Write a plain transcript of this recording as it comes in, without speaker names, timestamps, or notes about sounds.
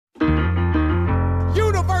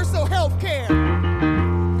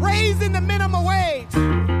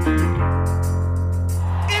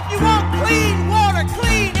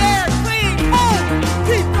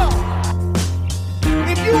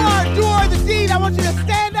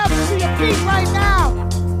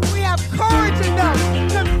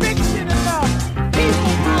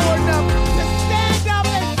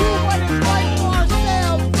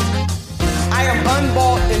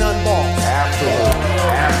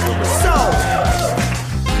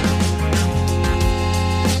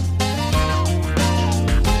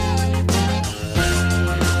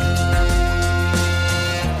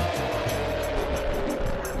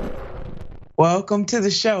welcome to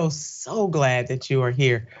the show. So glad that you are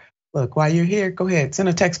here. Look, while you're here, go ahead, send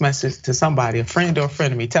a text message to somebody, a friend or a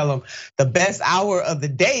friend of me. Tell them the best hour of the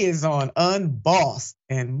day is on Unbossed.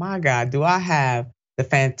 And my God, do I have the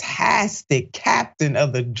fantastic captain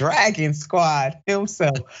of the Dragon Squad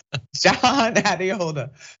himself, John Adiola.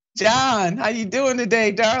 John, how you doing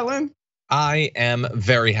today, darling? I am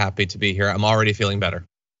very happy to be here. I'm already feeling better.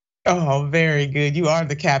 Oh, very good. You are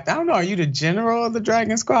the captain. I don't know, are you the general of the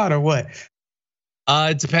Dragon Squad or what?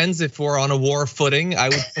 It depends if we're on a war footing. I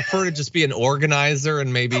would prefer to just be an organizer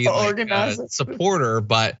and maybe like a supporter,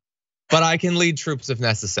 but I can lead troops if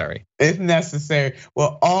necessary. If necessary.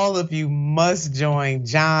 Well, all of you must join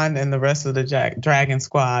John and the rest of the Dragon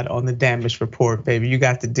Squad on the Damage Report, baby. You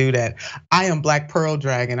got to do that. I am Black Pearl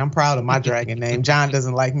Dragon. I'm proud of my dragon name. John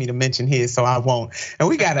doesn't like me to mention his, so I won't. And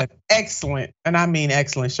we got an excellent, and I mean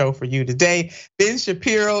excellent show for you today. Ben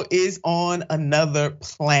Shapiro is on another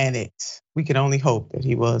planet. We can only hope that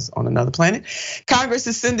he was on another planet. Congress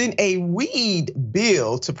is sending a weed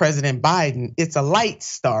bill to President Biden. It's a light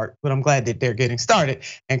start, but I'm glad that they're getting started.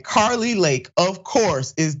 And Carly Lake, of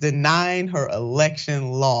course, is denying her election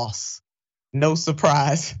loss. No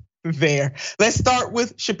surprise there. Let's start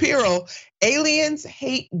with Shapiro. Aliens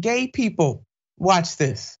hate gay people. Watch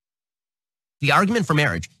this. The argument for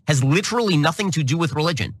marriage has literally nothing to do with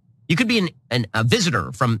religion. You could be a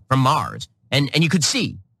visitor from Mars, and you could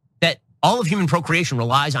see that all of human procreation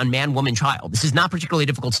relies on man, woman, child. This is not particularly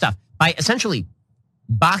difficult stuff. By essentially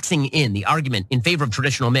boxing in the argument in favor of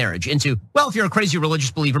traditional marriage into, well, if you're a crazy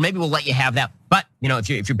religious believer, maybe we'll let you have that. But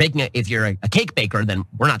if you're a cake baker, then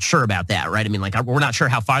we're not sure about that, right? I mean, like we're not sure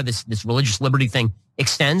how far this religious liberty thing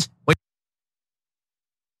extends.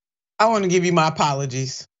 I want to give you my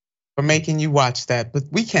apologies for making you watch that, but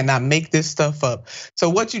we cannot make this stuff up. So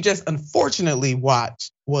what you just unfortunately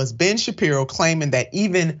watched was Ben Shapiro claiming that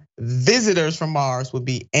even visitors from Mars would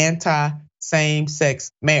be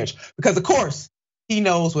anti-same-sex marriage. Because of course, he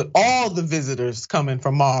knows with all the visitors coming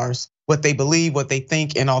from Mars, what they believe, what they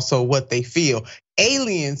think, and also what they feel.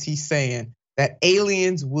 Aliens, he's saying that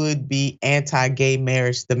aliens would be anti-gay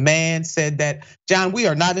marriage. The man said that, John, we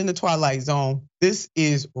are not in the Twilight Zone. This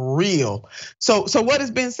is real. So what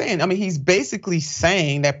has Ben saying? I mean, he's basically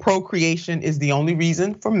saying that procreation is the only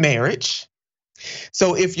reason for marriage.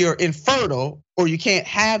 So if you're infertile or you can't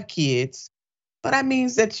have kids, but that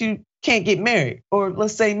means that you can't get married. Or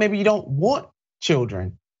let's say maybe you don't want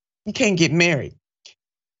children, you can't get married.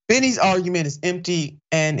 Benny's argument is empty,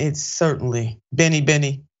 and it's certainly,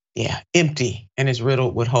 Benny, yeah, empty, and it's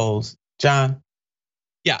riddled with holes. John?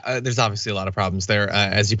 Yeah, there's obviously a lot of problems there,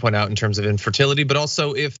 as you point out, in terms of infertility, but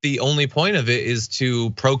also if the only point of it is to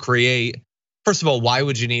procreate, first of all, why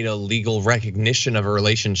would you need a legal recognition of a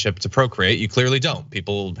relationship to procreate? You clearly don't.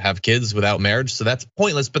 People have kids without marriage, so that's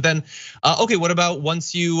pointless. But then, okay, what about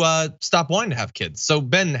once you stop wanting to have kids? So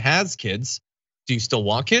Ben has kids. Do you still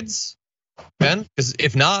want kids, Ben? Because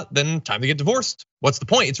if not, then time to get divorced. What's the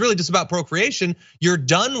point? It's really just about procreation. You're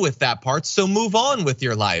done with that part, so move on with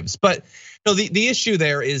your lives. But no, the issue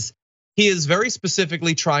there is he is very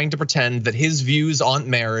specifically trying to pretend that his views on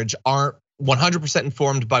marriage aren't 100%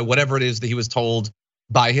 informed by whatever it is that he was told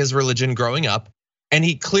by his religion growing up. And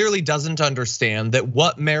he clearly doesn't understand that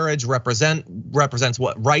what marriage represents,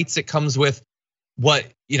 what rights it comes with, what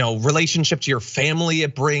relationship to your family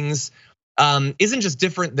it brings. Isn't just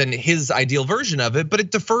different than his ideal version of it, but it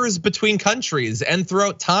differs between countries and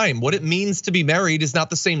throughout time. What it means to be married is not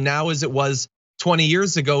the same now as it was 20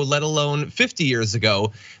 years ago, let alone 50 years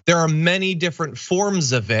ago. There are many different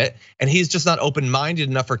forms of it, and he's just not open-minded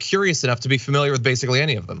enough or curious enough to be familiar with basically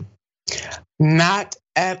any of them. Not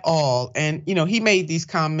at all. And he made these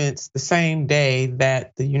comments the same day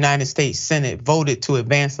that the United States Senate voted to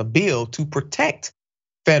advance a bill to protect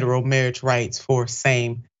federal marriage rights for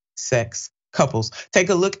same-sex couples. Take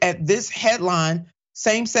a look at this headline.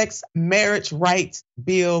 Same-sex marriage rights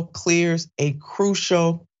bill clears a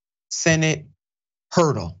crucial Senate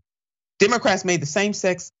hurdle. Democrats made the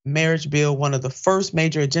same-sex marriage bill one of the first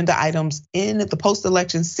major agenda items in the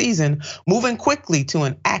post-election season, moving quickly to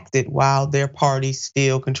enact it while their party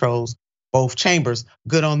still controls both chambers.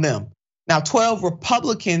 Good on them. Now, 12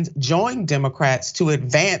 Republicans joined Democrats to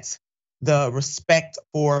advance the Respect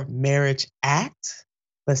for Marriage Act.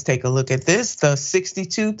 Let's take a look at this, the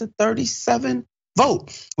 62-37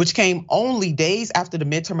 vote, which came only days after the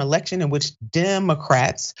midterm election in which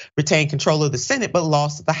Democrats retained control of the Senate but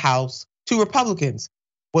lost the House to Republicans,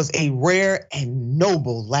 was a rare and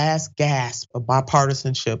noble last gasp of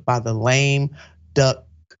bipartisanship by the lame duck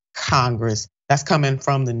Congress. That's coming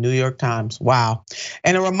from the New York Times. Wow.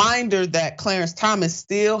 And a reminder that Clarence Thomas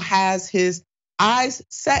still has his eyes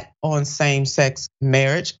set on same-sex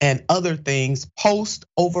marriage and other things post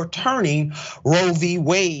overturning Roe v.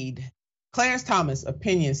 Wade. Clarence Thomas'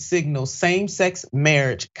 opinion signals same-sex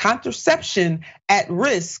marriage contraception at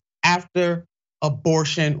risk after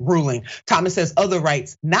abortion ruling. Thomas says other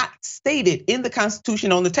rights not stated in the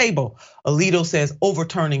Constitution on the table. Alito says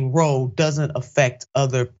overturning Roe doesn't affect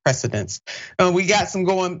other precedents. We got some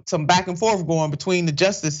back and forth going between the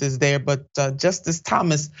justices there, but Justice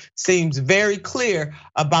Thomas seems very clear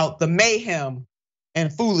about the mayhem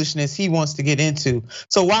and foolishness he wants to get into.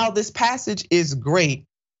 So while this passage is great,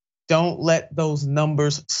 don't let those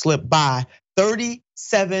numbers slip by.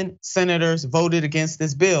 37 senators voted against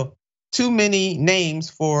this bill. Too many names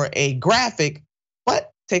for a graphic,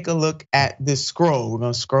 but take a look at this scroll. We're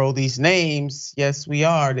gonna scroll these names. Yes, we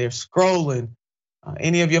are. They're scrolling.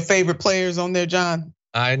 Any of your favorite players on there, John?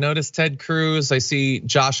 I noticed Ted Cruz. I see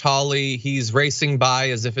Josh Hawley. He's racing by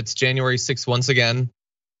as if it's January 6th once again.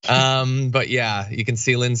 But yeah, you can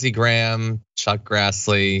see Lindsey Graham, Chuck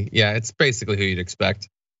Grassley. Yeah, it's basically who you'd expect.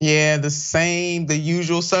 Yeah, the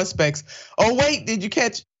usual suspects. Oh wait, did you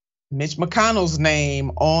catch Mitch McConnell's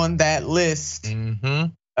name on that list?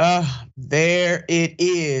 There it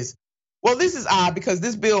is. Well, this is odd because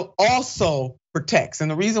this bill also protects, and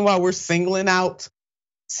the reason why we're singling out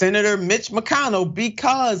Senator Mitch McConnell,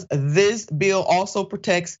 because this bill also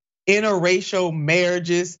protects interracial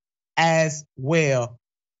marriages as well.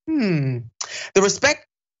 The Respect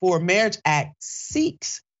for Marriage Act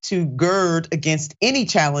seeks to gird against any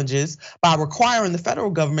challenges by requiring the federal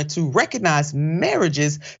government to recognize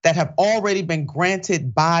marriages that have already been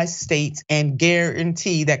granted by states and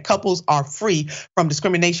guarantee that couples are free from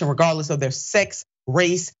discrimination regardless of their sex,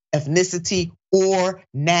 race, ethnicity, or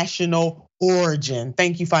national origin.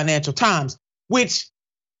 Thank you, Financial Times. Which,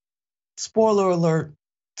 spoiler alert,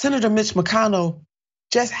 Senator Mitch McConnell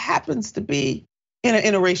just happens to be in an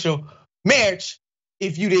interracial marriage.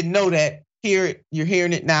 If you didn't know that, here you're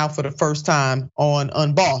hearing it now for the first time on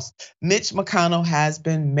Unbossed. Mitch McConnell has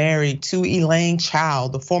been married to Elaine Chao,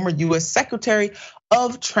 the former US Secretary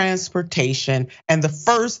of Transportation and the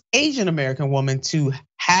first Asian American woman to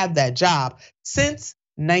have that job since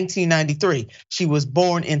 1993. She was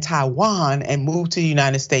born in Taiwan and moved to the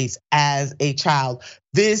United States as a child.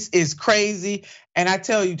 This is crazy. And I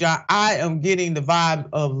tell you, John, I am getting the vibe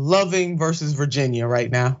of Loving versus Virginia right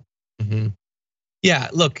now. Yeah,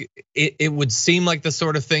 look, it would seem like the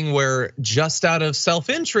sort of thing where just out of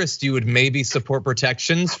self-interest, you would maybe support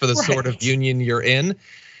protections for the sort of union you're in.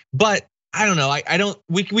 But I don't know,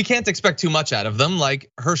 we can't expect too much out of them.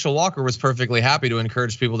 Like Herschel Walker was perfectly happy to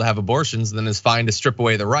encourage people to have abortions, then is fine to strip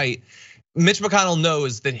away the right. Mitch McConnell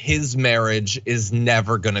knows that his marriage is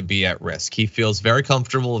never gonna be at risk. He feels very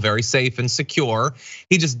comfortable, very safe and secure.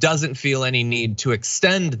 He just doesn't feel any need to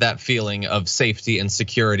extend that feeling of safety and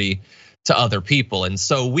security to other people. And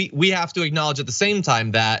so we have to acknowledge at the same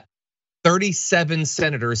time that 37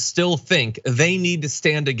 senators still think they need to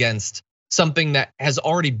stand against something that has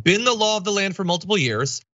already been the law of the land for multiple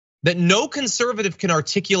years, that no conservative can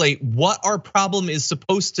articulate what our problem is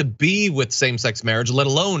supposed to be with same-sex marriage, let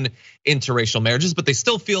alone interracial marriages, but they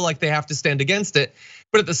still feel like they have to stand against it.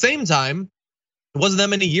 But at the same time, it wasn't that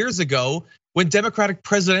many years ago when Democratic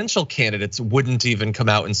presidential candidates wouldn't even come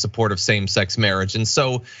out in support of same-sex marriage. And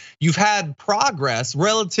so you've had progress,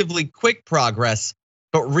 relatively quick progress,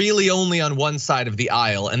 but really only on one side of the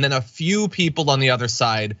aisle. And then a few people on the other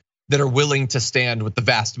side that are willing to stand with the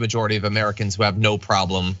vast majority of Americans who have no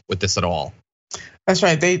problem with this at all. That's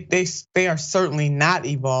right, they are certainly not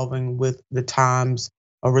evolving with the times.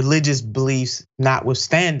 Religious beliefs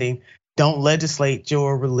notwithstanding, don't legislate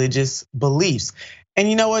your religious beliefs. And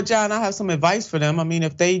you know what, John, I have some advice for them. I mean,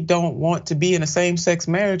 if they don't want to be in a same-sex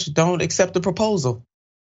marriage, don't accept the proposal.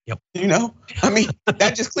 Yep. You know, I mean,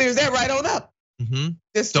 that just clears that right on up.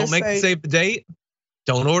 Don't make the save the date.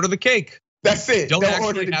 Don't order the cake. That's it. Don't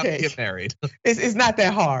actually have to get married. It's not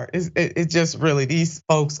that hard. It's just really, these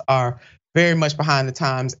folks are very much behind the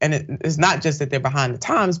times. And it's not just that they're behind the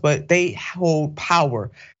times, but they hold power.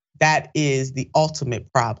 That is the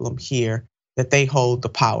ultimate problem here, that they hold the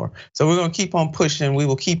power. So we're gonna keep on pushing. We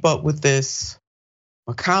will keep up with this.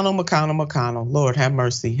 McConnell, Lord have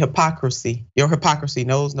mercy. Hypocrisy, your hypocrisy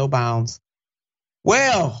knows no bounds.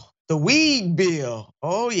 Well, the weed bill,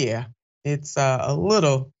 oh yeah, it's a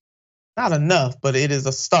little, not enough, but it is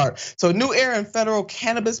a start. So a new era in federal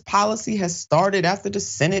cannabis policy has started after the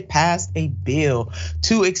Senate passed a bill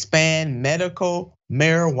to expand medical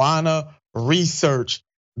marijuana research.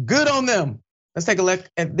 Good on them. Let's take a look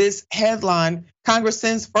at this headline. Congress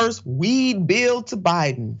sends first weed bill to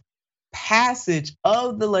Biden. passage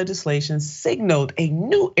of the legislation signaled a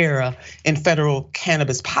new era in federal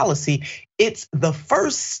cannabis policy. It's the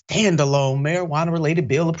first standalone marijuana-related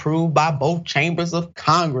bill approved by both chambers of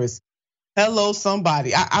Congress. Hello,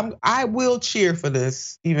 somebody. I will cheer for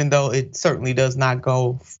this, even though it certainly does not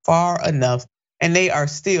go far enough. And they are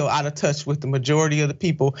still out of touch with the majority of the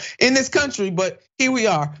people in this country, but here we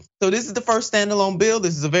are. So this is the first standalone bill.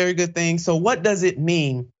 This is a very good thing. So what does it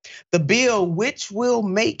mean? The bill, which will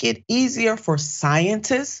make it easier for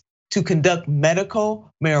scientists to conduct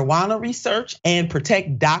medical marijuana research and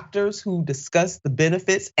protect doctors who discuss the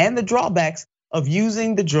benefits and the drawbacks of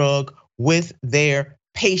using the drug with their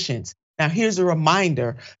patients. Now, here's a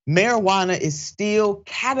reminder, marijuana is still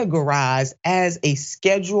categorized as a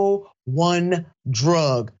Schedule I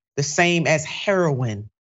drug, the same as heroin.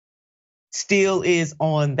 Still is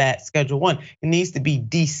on that Schedule I. It needs to be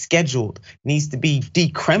descheduled, needs to be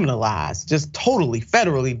decriminalized, just totally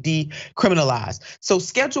federally decriminalized. So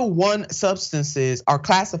Schedule I substances are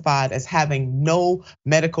classified as having no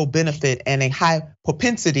medical benefit and a high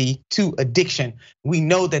propensity to addiction. We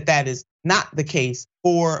know that that is not the case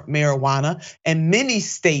for marijuana, and many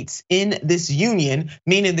states in this union,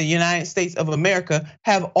 meaning the United States of America,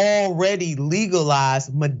 have already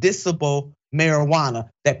legalized medicinal marijuana,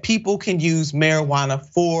 that people can use marijuana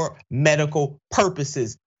for medical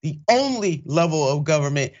purposes. The only level of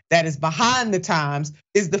government that is behind the times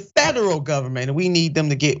is the federal government, and we need them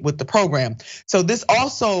to get with the program. So this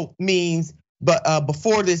also means, but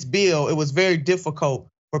before this bill, it was very difficult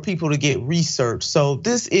for people to get research. So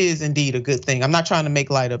this is indeed a good thing. I'm not trying to make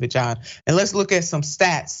light of it, John. And let's look at some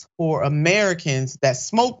stats for Americans that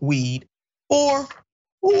smoke weed for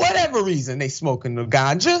whatever reason. They smoking the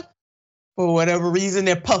ganja, for whatever reason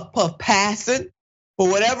they're puff passing, for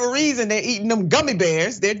whatever reason they're eating them gummy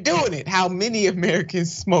bears, they're doing it. How many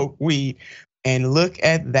Americans smoke weed? And look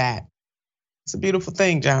at that. It's a beautiful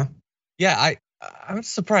thing, John. Yeah, I'm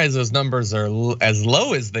surprised those numbers are as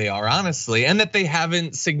low as they are, honestly, and that they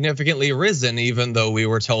haven't significantly risen, even though we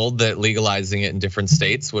were told that legalizing it in different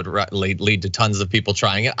states would lead to tons of people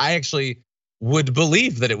trying it. I actually would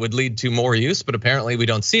believe that it would lead to more use, but apparently we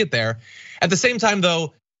don't see it there. At the same time,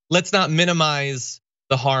 though, let's not minimize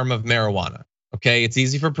the harm of marijuana, okay? It's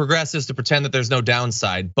easy for progressives to pretend that there's no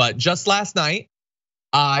downside, but just last night,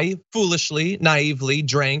 I foolishly, naively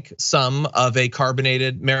drank some of a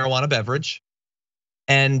carbonated marijuana beverage.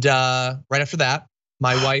 And right after that,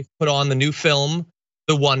 my wife put on the new film,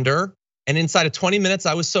 The Wonder. And inside of 20 minutes,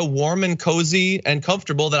 I was so warm and cozy and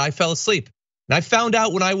comfortable that I fell asleep. And I found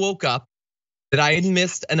out when I woke up that I had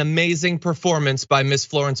missed an amazing performance by Miss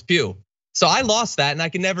Florence Pugh. So I lost that and I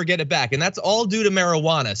can never get it back. And that's all due to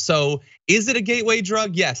marijuana. So is it a gateway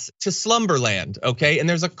drug? Yes, to slumberland, okay? And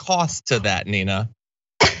there's a cost to that, Nina.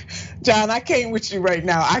 John, I can't with you right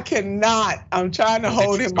now. I cannot. I'm trying to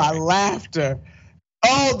hold in my laughter.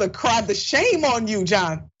 Oh, the cry, the shame on you,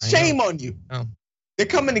 John. Shame on you. Oh. They're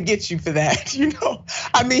coming to get you for that.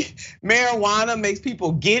 I mean, marijuana makes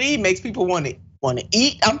people giddy, makes people want to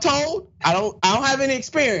eat. I'm told. I don't have any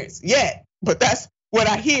experience yet, but that's what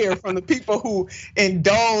I hear from the people who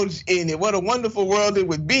indulge in it. What a wonderful world it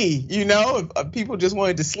would be, if people just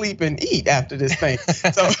wanted to sleep and eat after this thing.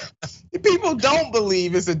 So if people don't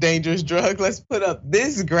believe it's a dangerous drug, let's put up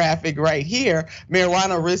this graphic right here.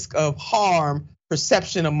 Marijuana risk of harm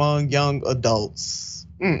perception among young adults.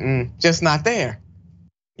 Just not there.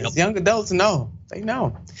 Yep. Young adults know, they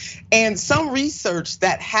know. And some research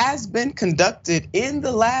that has been conducted in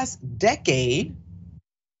the last decade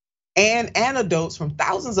and anecdotes from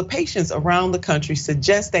thousands of patients around the country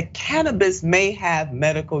suggest that cannabis may have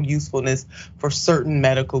medical usefulness for certain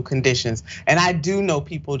medical conditions. And I do know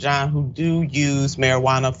people, John, who do use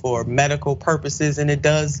marijuana for medical purposes, and it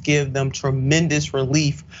does give them tremendous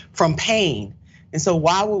relief from pain. And so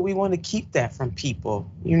why would we want to keep that from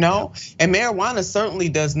people, And marijuana certainly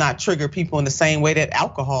does not trigger people in the same way that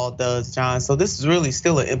alcohol does, John. So this is really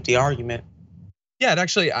still an empty argument. Yeah, and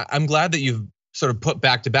actually, I'm glad that you've sort of put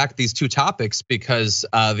back to back these two topics, because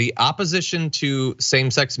the opposition to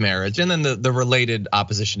same-sex marriage and then the related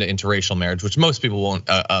opposition to interracial marriage, which most people won't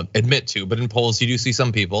admit to, but in polls you do see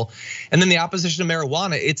some people, and then the opposition to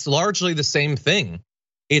marijuana, it's largely the same thing.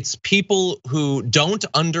 It's people who don't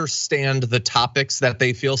understand the topics that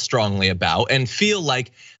they feel strongly about and feel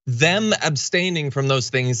like them abstaining from those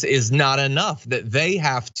things is not enough, that they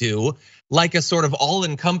have to, like a sort of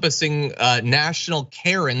all-encompassing national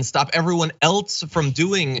Karen, stop everyone else from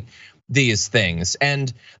doing these things.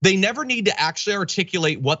 And they never need to actually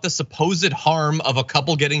articulate what the supposed harm of a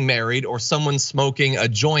couple getting married or someone smoking a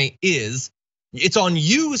joint is. It's on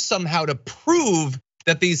you somehow to prove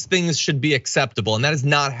that these things should be acceptable, and that is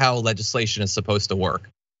not how legislation is supposed to work.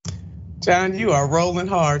 John, you are rolling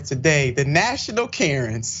hard today. The national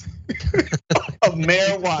Karens of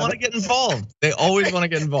marijuana. They want to get involved. They always want to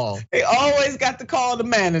get involved. They always got to call the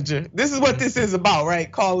manager. This is what this is about, right?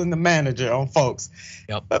 Calling the manager on folks.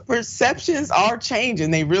 Yep. But perceptions are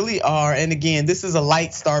changing. They really are. And again, this is a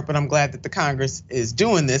light start, but I'm glad that the Congress is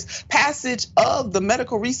doing this. Passage of the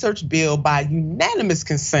medical research bill by unanimous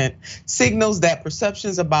consent signals that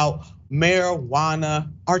perceptions about marijuana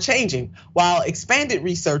are changing, while expanded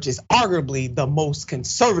research is arguably the most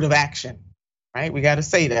conservative action, right? We got to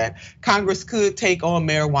say that. Congress could take on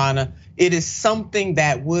marijuana. It is something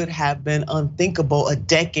that would have been unthinkable a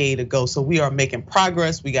decade ago. So we are making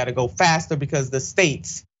progress. We got to go faster because the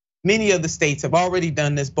states, many of the states have already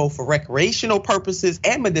done this both for recreational purposes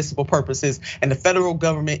and medicinal purposes, and the federal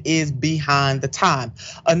government is behind the time.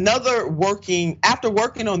 After working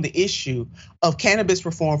on the issue of cannabis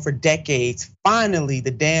reform for decades, finally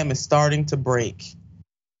the dam is starting to break.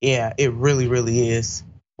 Yeah, it really, really is.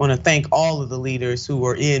 I want to thank all of the leaders who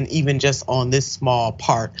were in even just on this small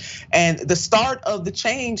part. And the start of the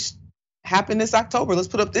change happened this October. Let's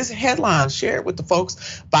put up this headline, share it with the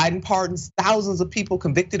folks. Biden pardons thousands of people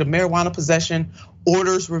convicted of marijuana possession,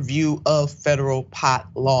 orders review of federal pot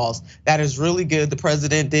laws. That is really good. The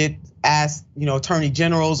president did ask, attorney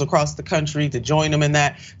generals across the country to join him in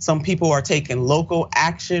that. Some people are taking local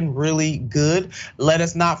action, really good. Let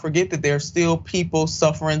us not forget that there are still people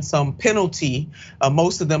suffering some penalty.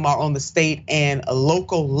 Most of them are on the state and a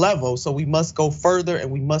local level. So we must go further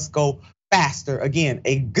and we must go faster. Again,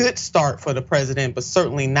 a good start for the president, but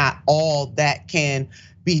certainly not all that can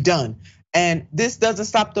be done. And this doesn't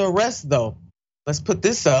stop the arrest though. Let's put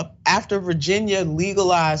this up. After Virginia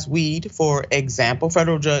legalized weed, for example,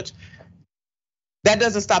 federal judge, that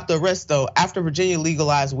doesn't stop the arrest though. After Virginia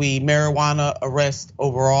legalized weed, marijuana arrests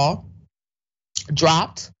overall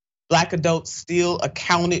dropped. Black adults still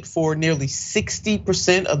accounted for nearly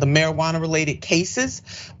 60% of the marijuana related cases.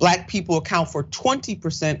 Black people account for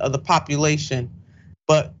 20% of the population,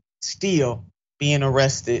 but still being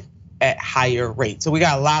arrested at higher rates. So we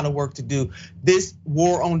got a lot of work to do. This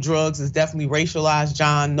war on drugs is definitely racialized,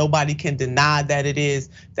 John. Nobody can deny that it is,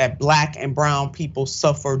 that black and brown people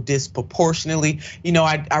suffer disproportionately.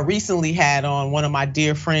 I recently had on one of my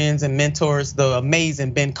dear friends and mentors, the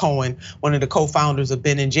amazing Ben Cohen, one of the co-founders of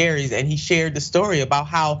Ben and Jerry's, and he shared the story about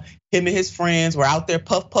how him and his friends were out there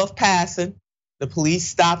puff passing. The police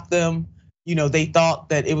stopped them. They thought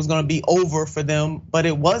that it was gonna be over for them, but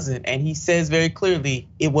it wasn't. And he says very clearly,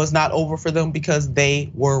 it was not over for them because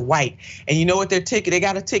they were white. And you know what their ticket, they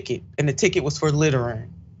got a ticket, and the ticket was for littering,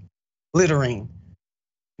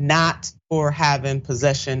 not for having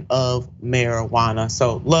possession of marijuana.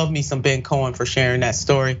 So love me some Ben Cohen for sharing that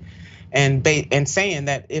story and saying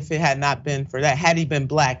that if it had not been for that, had he been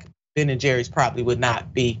black, Ben and Jerry's probably would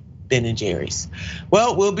not be Ben and Jerry's.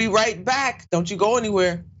 Well, we'll be right back. Don't you go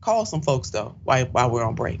anywhere. Call some folks though while we're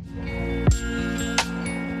on break.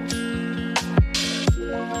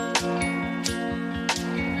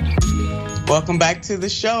 Welcome back to the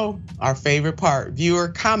show. Our favorite part, viewer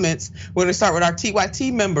comments. We're gonna start with our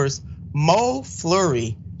TYT members. Mo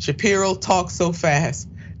Flurry, Shapiro talks so fast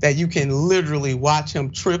that you can literally watch him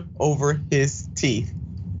trip over his teeth.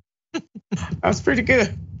 That's pretty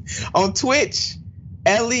good. On Twitch,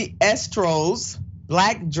 Ellie Estros,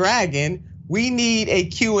 Black Dragon, we need a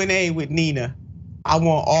Q&A with Nina. I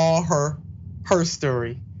want all her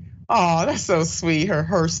story. Oh, that's so sweet,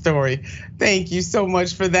 her story. Thank you so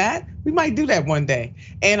much for that. We might do that one day.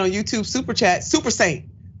 And on YouTube Super Chat, Super Saint,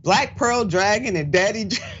 Black Pearl Dragon and Daddy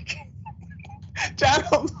Dragon. John,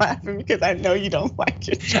 I'm laughing because I know you don't like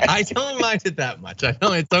your dragon. I don't mind it that much. I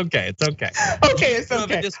know it's okay. It's okay. Okay, it's okay.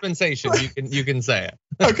 Of a dispensation, you can say it.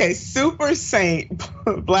 Okay, Super Saint,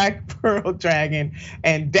 Black Pearl Dragon,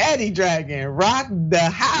 and Daddy Dragon rock the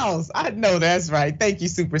house. I know that's right. Thank you,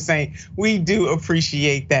 Super Saint. We do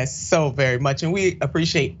appreciate that so very much, and we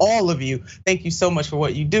appreciate all of you. Thank you so much for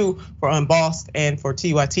what you do for Unbossed and for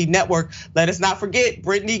TYT Network. Let us not forget,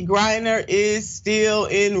 Brittany Griner is still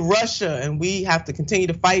in Russia, and we have to continue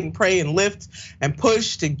to fight and pray and lift and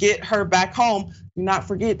push to get her back home. Do not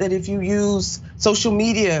forget that if you use social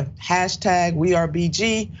media, hashtag we are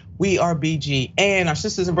BG, and our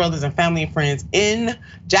sisters and brothers and family and friends in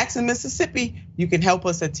Jackson, Mississippi, you can help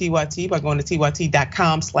us at TYT by going to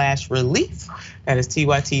tyt.com/relief. That is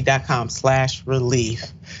tyt.com/relief.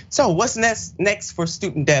 So what's next for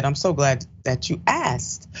student debt? I'm so glad that you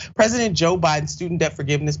asked. President Joe Biden's student debt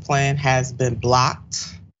forgiveness plan has been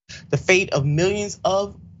blocked. The fate of millions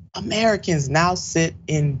of Americans now sit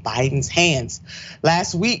in Biden's hands.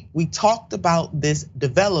 Last week, we talked about this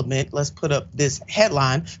development. Let's put up this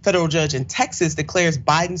headline. Federal judge in Texas declares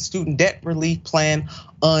Biden's student debt relief plan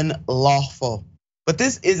unlawful. But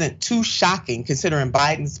this isn't too shocking considering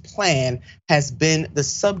Biden's plan has been the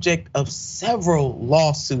subject of several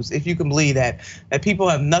lawsuits, if you can believe that people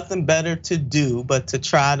have nothing better to do but to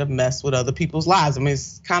try to mess with other people's lives. I mean,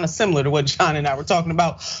 it's kind of similar to what John and I were talking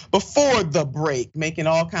about before the break, making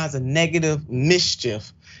all kinds of negative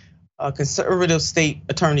mischief. Conservative state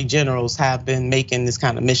attorney generals have been making this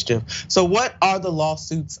kind of mischief. So what are the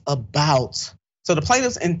lawsuits about? So the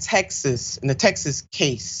plaintiffs in Texas, in the Texas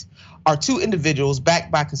case, are two individuals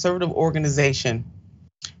backed by conservative organization,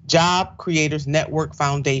 Job Creators Network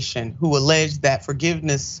Foundation, who allege that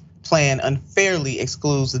forgiveness plan unfairly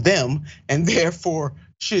excludes them and therefore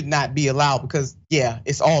should not be allowed because, yeah,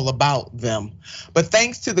 it's all about them. But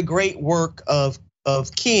thanks to the great work of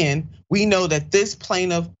Ken, we know that this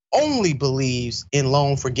plaintiff only believes in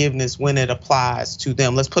loan forgiveness when it applies to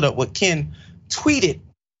them. Let's put up what Ken tweeted.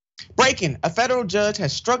 Breaking, a federal judge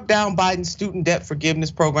has struck down Biden's student debt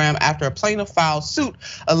forgiveness program after a plaintiff filed suit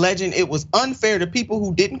alleging it was unfair to people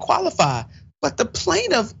who didn't qualify. But the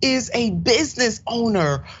plaintiff is a business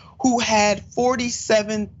owner who had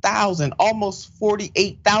 $47,000, almost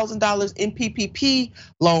 $48,000 in PPP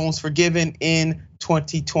loans forgiven in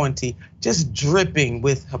 2020, just dripping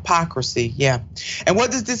with hypocrisy, yeah. And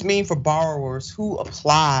what does this mean for borrowers who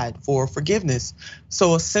applied for forgiveness?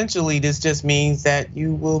 So essentially, this just means that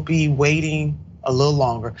you will be waiting a little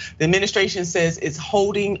longer. The administration says it's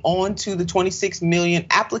holding on to the 26 million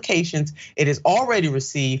applications it has already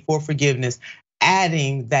received for forgiveness,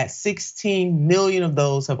 adding that 16 million of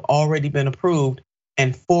those have already been approved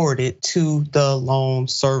and forwarded to the loan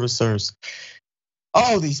servicers.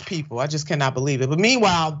 All these people, I just cannot believe it. But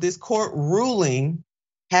meanwhile, this court ruling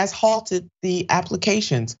has halted the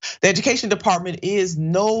applications. The education department is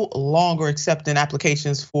no longer accepting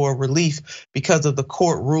applications for relief because of the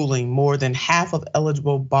court ruling. More than half of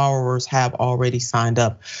eligible borrowers have already signed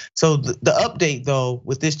up. So the update though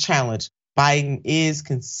with this challenge, Biden is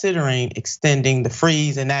considering extending the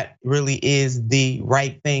freeze, and that really is the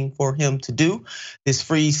right thing for him to do. This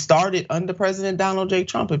freeze started under President Donald J.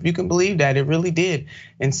 Trump, if you can believe that, it really did.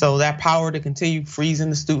 And so that power to continue freezing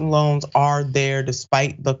the student loans are there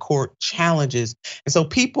despite the court challenges. And so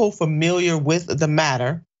people familiar with the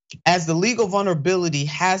matter, as the legal vulnerability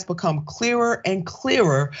has become clearer and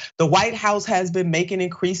clearer, the White House has been making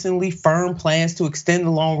increasingly firm plans to extend the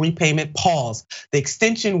loan repayment pause. The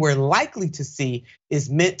extension we're likely to see is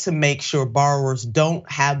meant to make sure borrowers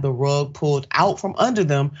don't have the rug pulled out from under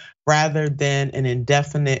them rather than an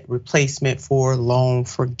indefinite replacement for loan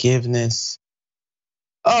forgiveness.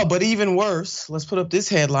 Oh, but even worse, let's put up this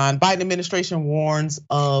headline. Biden administration warns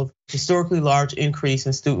of historically large increase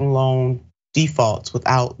in student loan defaults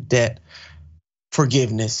without debt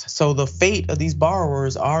forgiveness. So the fate of these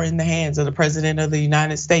borrowers are in the hands of the president of the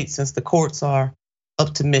United States since the courts are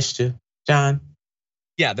up to mischief. John?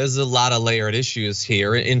 Yeah, there's a lot of layered issues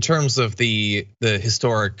here in terms of the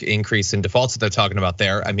historic increase in defaults that they're talking about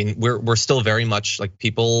there. I mean, we're still very much like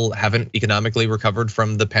people haven't economically recovered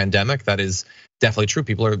from the pandemic. That is definitely true.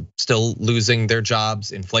 People are still losing their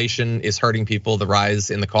jobs. Inflation is hurting people. The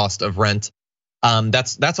rise in the cost of rent.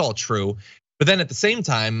 That's all true. But then at the same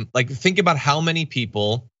time, like think about how many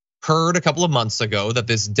people heard a couple of months ago that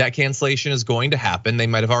this debt cancellation is going to happen. They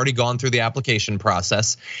might have already gone through the application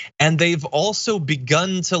process, and they've also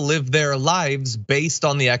begun to live their lives based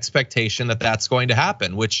on the expectation that that's going to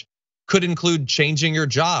happen, which could include changing your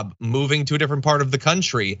job, moving to a different part of the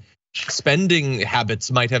country. Spending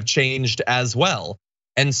habits might have changed as well.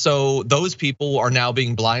 And so those people are now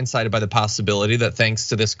being blindsided by the possibility that thanks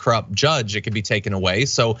to this corrupt judge, it could be taken away.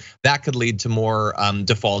 So that could lead to more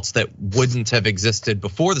defaults that wouldn't have existed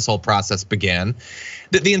before this whole process began.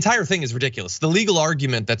 The entire thing is ridiculous. The legal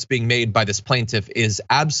argument that's being made by this plaintiff is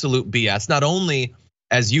absolute BS. Not only,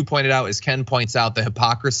 as you pointed out, as Ken points out, the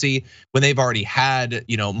hypocrisy when they've already had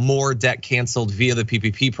more debt canceled via the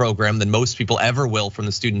PPP program than most people ever will from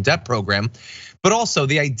the student debt program, but also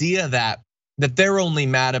the idea that they're only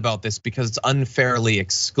mad about this because it's unfairly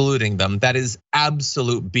excluding them. That is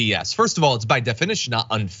absolute BS. First of all, it's by definition not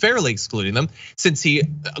unfairly excluding them, since he,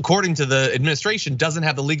 according to the administration, doesn't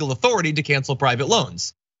have the legal authority to cancel private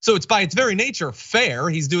loans. So it's by its very nature fair.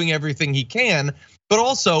 He's doing everything he can, but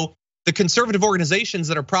also the conservative organizations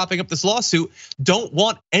that are propping up this lawsuit don't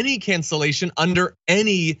want any cancellation under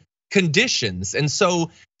any conditions. And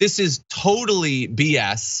so this is totally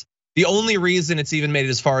BS. The only reason it's even made it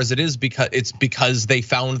as far as it is because they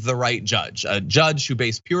found the right judge. A judge who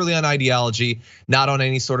based purely on ideology, not on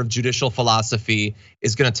any sort of judicial philosophy,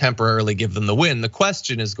 is going to temporarily give them the win. The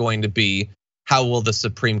question is going to be, how will the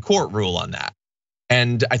Supreme Court rule on that?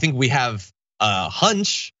 And I think we have a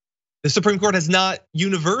hunch. The Supreme Court has not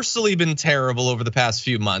universally been terrible over the past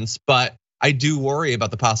few months, but I do worry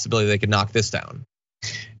about the possibility they could knock this down.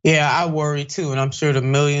 Yeah, I worry too. And I'm sure the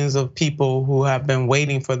millions of people who have been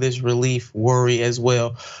waiting for this relief worry as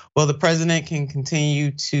well. Well, the president can continue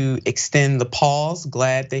to extend the pause.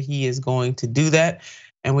 Glad that he is going to do that.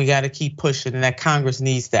 And we got to keep pushing, and that Congress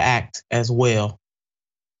needs to act as well.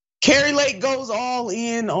 Kari Lake goes all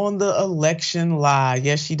in on the election lie.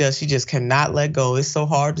 Yes, she does. She just cannot let go. It's so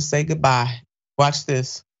hard to say goodbye. Watch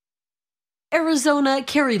this. Arizona,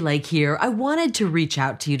 Kari Lake here. I wanted to reach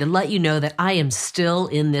out to you to let you know that I am still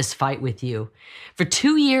in this fight with you. For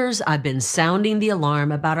 2 years, I've been sounding the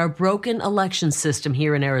alarm about our broken election system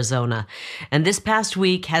here in Arizona. And this past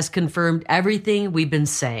week has confirmed everything we've been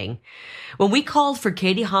saying. When we called for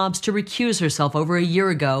Katie Hobbs to recuse herself over a year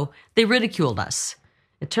ago, they ridiculed us.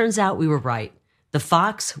 It turns out we were right. The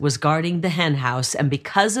fox was guarding the hen house, and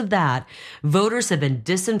because of that, voters have been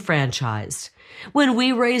disenfranchised. When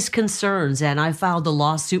we raised concerns, and I filed a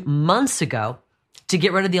lawsuit months ago to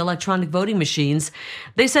get rid of the electronic voting machines,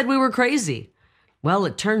 they said we were crazy. Well,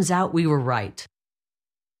 it turns out we were right.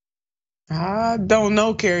 I don't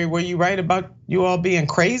know, Kari. Were you right about you all being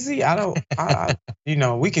crazy?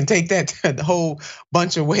 We can take that the whole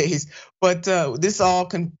bunch of ways. But this all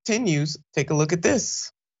continues. Take a look at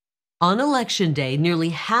this. On election day, nearly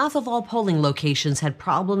half of all polling locations had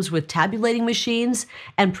problems with tabulating machines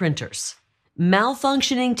and printers.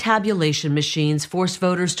 Malfunctioning tabulation machines forced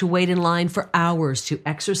voters to wait in line for hours to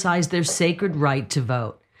exercise their sacred right to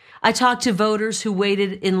vote. I talked to voters who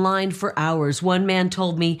waited in line for hours. One man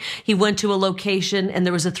told me he went to a location and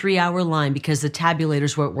there was a 3-hour line because the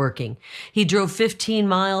tabulators weren't working. He drove 15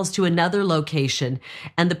 miles to another location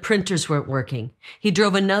and the printers weren't working. He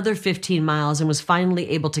drove another 15 miles and was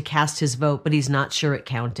finally able to cast his vote, but he's not sure it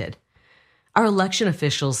counted. Our election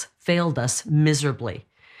officials failed us miserably.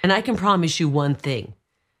 And I can promise you one thing.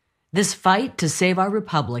 This fight to save our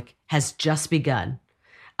republic has just begun.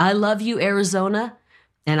 I love you, Arizona,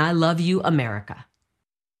 and I love you, America.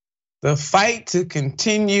 The fight to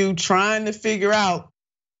continue trying to figure out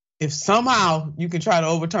if somehow you can try to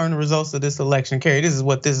overturn the results of this election. Kari, this is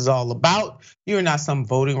what this is all about. You're not some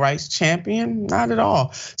voting rights champion, not at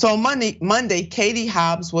all. So on Monday, Katie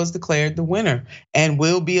Hobbs was declared the winner and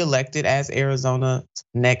will be elected as Arizona's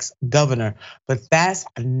next governor. But that's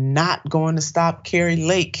not going to stop Kari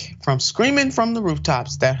Lake from screaming from the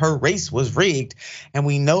rooftops that her race was rigged. And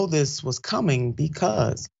we know this was coming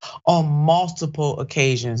because on multiple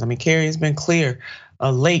occasions, Kari has been clear,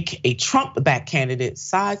 Lake, a Trump-backed candidate,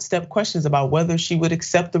 sidestepped questions about whether she would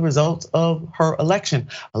accept the results of her election.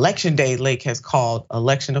 Election day, Lake has called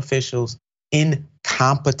election officials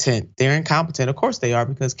incompetent. They're incompetent, of course they are,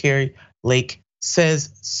 because Kari Lake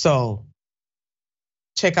says so.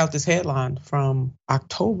 Check out this headline from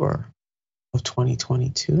October of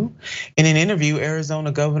 2022. In an interview,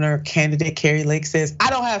 Arizona governor candidate Kari Lake says, "I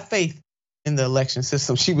don't have faith in the election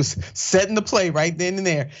system." She was setting the play right then and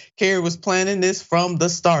there. Kari was planning this from the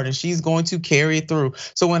start and she's going to carry it through.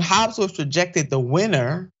 So when Hobbs was projected the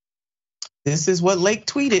winner, this is what Lake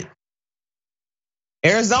tweeted.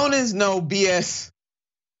 Arizonans know BS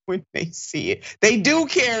when they see it. They do,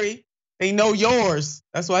 Kari. They know yours.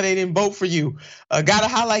 That's why they didn't vote for you. Gotta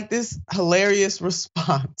highlight this hilarious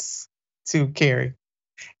response to Kari.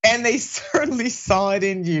 And they certainly saw it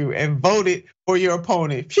in you and voted for your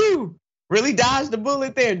opponent. Phew. Really dodged the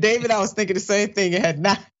bullet there. David, I was thinking the same thing. It had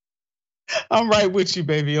not. I'm right with you,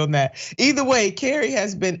 baby, on that. Either way, Kari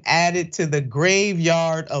has been added to the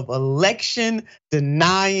graveyard of election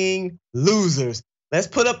denying losers. Let's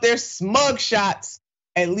put up their smug shots.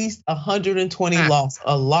 At least 120 lost,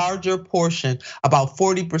 a larger portion, about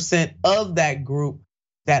 40% of that group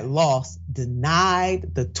that lost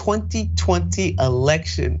denied the 2020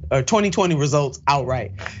 election or 2020 results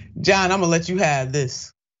outright. John, I'm gonna let you have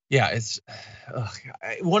this. Yeah, it's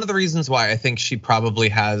one of the reasons why I think she probably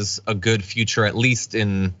has a good future, at least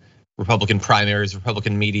in Republican primaries,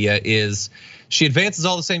 Republican media, is she advances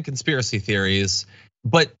all the same conspiracy theories,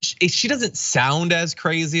 but she doesn't sound as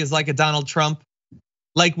crazy as like a Donald Trump.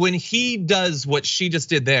 Like when he does what she just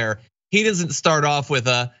did there, he doesn't start off with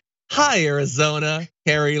a, "Hi Arizona,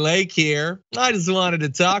 Kari Lake here. I just wanted to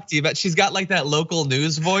talk to you." But she's got like that local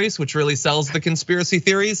news voice, which really sells the conspiracy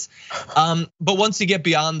theories. But once you get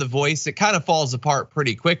beyond the voice, it kind of falls apart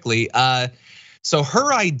pretty quickly. So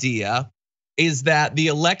her idea is that the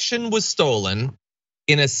election was stolen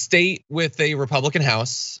in a state with a Republican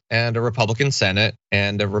House and a Republican Senate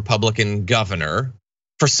and a Republican governor.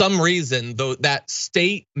 For some reason, though, that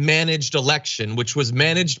state managed election, which was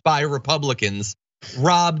managed by Republicans,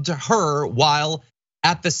 robbed her, while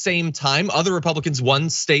at the same time, other Republicans won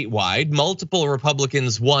statewide, multiple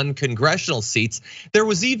Republicans won congressional seats. There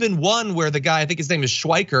was even one where the guy, I think his name is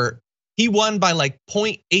Schweiker, he won by like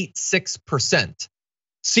 0.86%.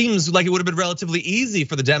 Seems like it would have been relatively easy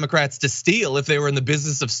for the Democrats to steal if they were in the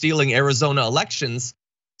business of stealing Arizona elections.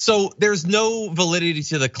 So there's no validity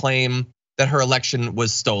to the claim that her election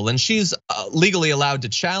was stolen. She's legally allowed to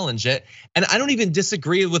challenge it. And I don't even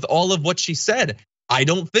disagree with all of what she said. I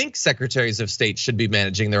don't think secretaries of state should be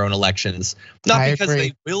managing their own elections. Not because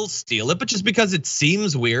they will steal it, but just because it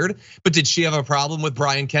seems weird. But did she have a problem with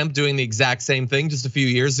Brian Kemp doing the exact same thing just a few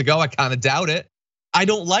years ago? I kind of doubt it. I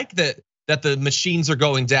don't like that the machines are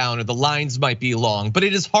going down or the lines might be long, but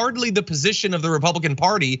it is hardly the position of the Republican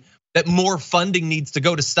Party that more funding needs to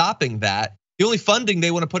go to stopping that. The only funding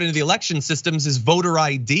they want to put into the election systems is voter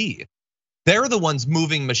ID. They're the ones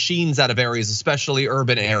moving machines out of areas, especially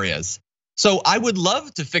urban areas. So I would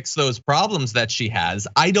love to fix those problems that she has.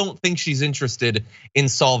 I don't think she's interested in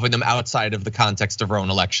solving them outside of the context of her own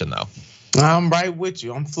election, though. I'm right with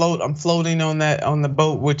you. I'm floating on the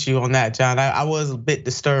boat with you on that, John. I was a bit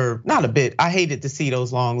disturbed, not a bit. I hated to see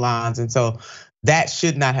those long lines, and so that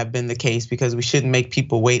should not have been the case because we shouldn't make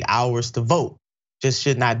people wait hours to vote. Just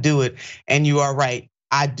should not do it. And you are right.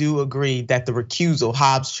 I do agree that the recusal,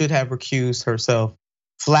 Hobbs should have recused herself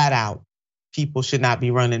flat out. People should not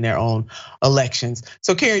be running their own elections.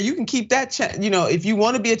 So Carrie, you can keep that, if you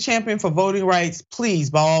want to be a champion for voting rights, please,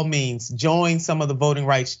 by all means, join some of the voting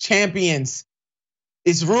rights champions.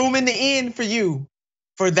 It's room in the end for you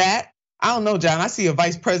for that. I don't know, John, I see a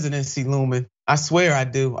vice presidency looming. I swear I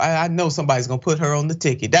do. I know somebody's gonna put her on the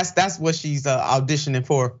ticket. That's what she's auditioning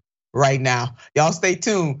for right now. Y'all stay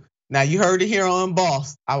tuned. Now you heard it here on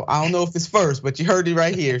Boss. I don't know if it's first, but you heard it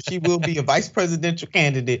right here. She will be a vice presidential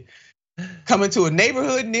candidate coming to a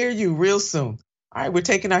neighborhood near you real soon. All right, we're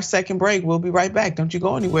taking our second break. We'll be right back. Don't you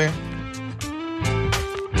go anywhere.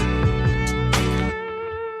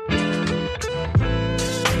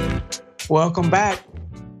 Welcome back.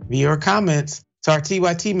 Viewer comments to our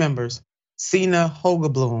TYT members. Sina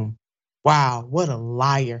Hogeblum. Wow, what a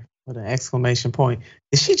liar. What an exclamation point.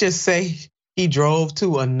 Did she just say he drove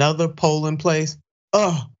to another polling place?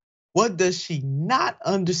 What does she not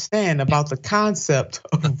understand about the concept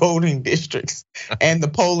of voting districts and the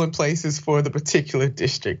polling places for the particular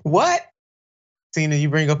district? What? Tina, you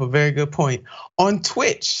bring up a very good point. On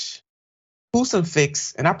Twitch,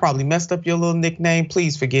 Fix, and I probably messed up your little nickname.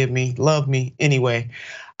 Please forgive me, love me anyway.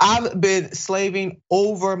 I've been slaving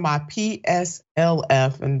over my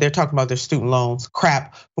PSLF, and they're talking about their student loans,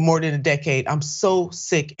 crap, for more than a decade. I'm so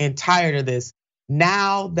sick and tired of this.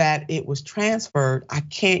 Now that it was transferred, I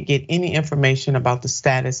can't get any information about the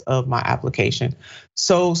status of my application.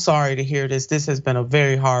 So sorry to hear this. This has been a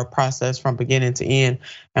very hard process from beginning to end.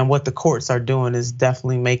 And what the courts are doing is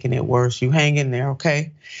definitely making it worse. You hang in there,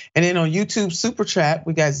 okay? And then on YouTube Super Chat,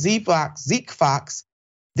 we got Zeke Fox.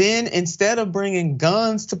 Then instead of bringing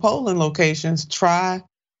guns to polling locations, try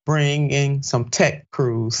bringing some tech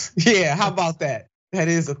crews. Yeah, how about that? That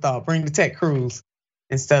is a thought. Bring the tech crews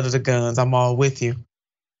instead of the guns. I'm all with you.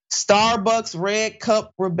 Starbucks Red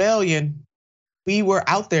Cup Rebellion. We were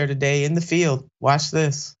out there today in the field. Watch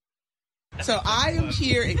this. So I am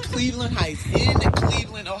here in Cleveland Heights, in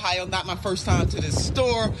Cleveland, Ohio. Not my first time to this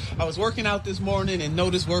store. I was working out this morning and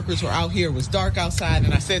noticed workers were out here. It was dark outside,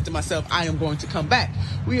 and I said to myself, I am going to come back.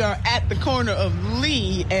 We are at the corner of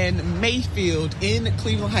Lee and Mayfield in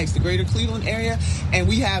Cleveland Heights, the greater Cleveland area, and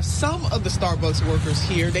we have some of the Starbucks workers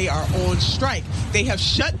here. They are on strike. They have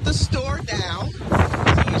shut the store down. So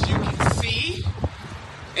as you can see,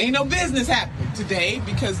 ain't no business happening today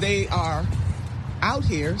because they are out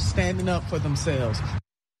here standing up for themselves.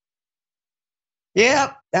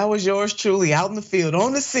 Yep, that was yours truly, out in the field,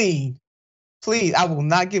 on the scene. Please, I will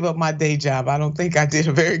not give up my day job. I don't think I did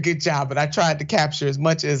a very good job, but I tried to capture as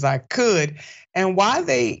much as I could. And why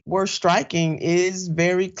they were striking is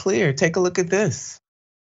very clear. Take a look at this.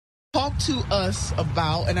 Talk to us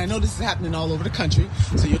about, and I know this is happening all over the country,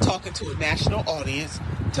 so you're talking to a national audience.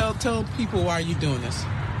 Tell people why you're doing this.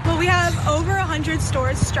 Well, we have over 100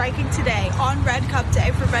 stores striking today on Red Cup Day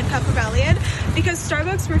for Red Cup Rebellion because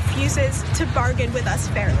Starbucks refuses to bargain with us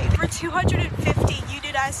fairly. For 250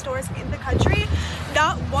 unionized stores in the country,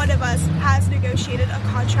 not one of us has negotiated a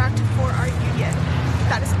contract for our union.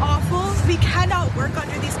 That is awful. We cannot work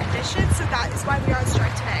under these conditions, so that is why we are on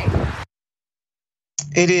strike today.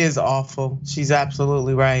 It is awful. She's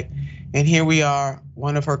absolutely right. And here we are,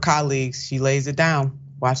 one of her colleagues, she lays it down.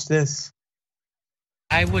 Watch this.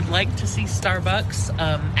 I would like to see Starbucks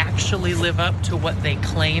actually live up to what they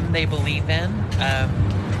claim they believe in.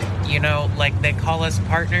 Like they call us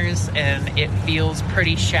partners, and it feels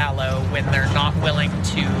pretty shallow when they're not willing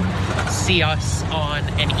to see us on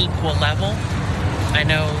an equal level. I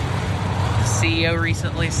know the CEO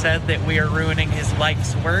recently said that we are ruining his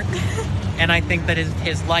life's work, and I think that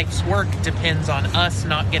his life's work depends on us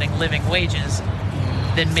not getting living wages.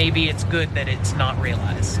 Then maybe it's good that it's not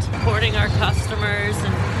realized. Supporting our customers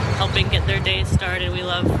and helping get their day started. We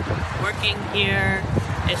love working here.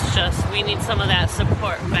 It's just we need some of that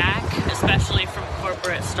support back, especially from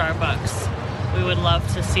corporate Starbucks. We would love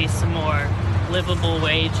to see some more livable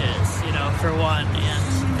wages, for one,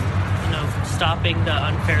 and, stopping the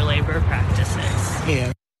unfair labor practices.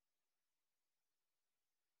 Yeah.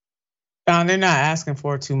 John, they're not asking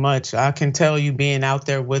for too much. I can tell you, being out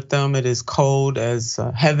there with them, it is cold as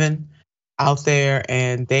heaven out there,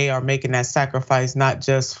 and they are making that sacrifice not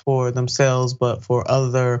just for themselves, but for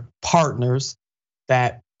other partners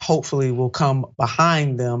that hopefully will come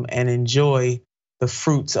behind them and enjoy the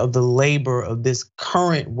fruits of the labor of this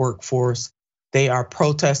current workforce. They are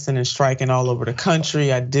protesting and striking all over the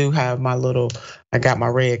country. I got my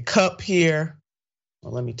red cup here.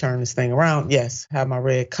 Well, let me turn this thing around. Yes, have my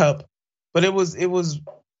red cup. But it was,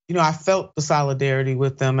 I felt the solidarity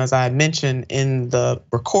with them. As I mentioned in the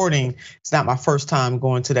recording, it's not my first time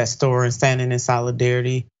going to that store and standing in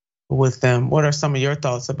solidarity with them. What are some of your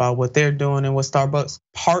thoughts about what they're doing and what Starbucks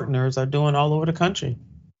partners are doing all over the country?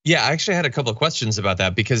 Yeah, I actually had a couple of questions about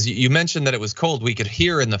that because you mentioned that it was cold. We could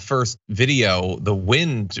hear in the first video the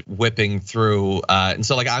wind whipping through. And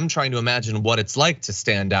so I'm trying to imagine what it's like to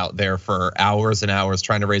stand out there for hours and hours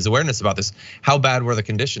trying to raise awareness about this. How bad were the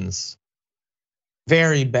conditions?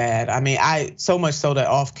 Very bad. I mean, so much so that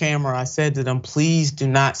off camera, I said to them, please do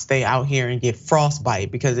not stay out here and get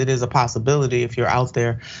frostbite, because it is a possibility if you're out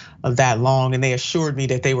there that long. And they assured me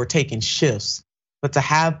that they were taking shifts. But to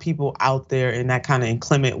have people out there in that kind of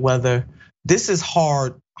inclement weather, this is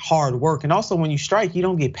hard work. And also when you strike, you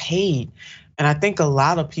don't get paid. And I think a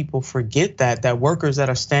lot of people forget that workers that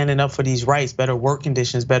are standing up for these rights, better work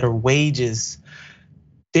conditions, better wages,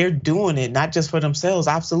 they're doing it not just for themselves.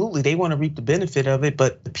 Absolutely, they want to reap the benefit of it,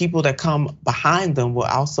 but the people that come behind them will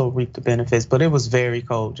also reap the benefits. But it was very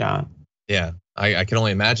cold, John. Yeah, I can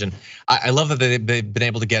only imagine. I love that they've been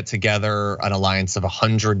able to get together an alliance of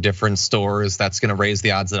 100 different stores. That's going to raise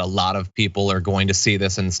the odds that a lot of people are going to see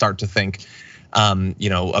this and start to think,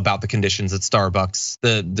 about the conditions at Starbucks.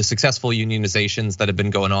 The successful unionizations that have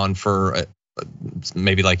been going on for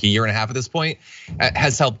maybe like a year and a half at this point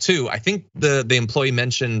has helped too. I think the employee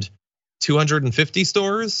mentioned 250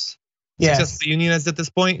 stores successfully unionized at this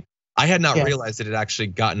point. I had not realized it had actually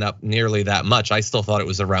gotten up nearly that much. I still thought it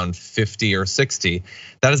was around 50 or 60.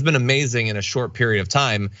 That has been amazing in a short period of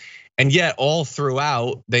time. And yet all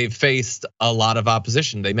throughout, they've faced a lot of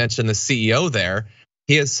opposition. They mentioned the CEO there.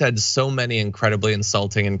 He has said so many incredibly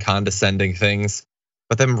insulting and condescending things,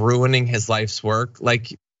 but them ruining his life's work.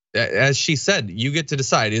 Like, as she said, you get to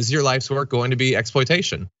decide, is your life's work going to be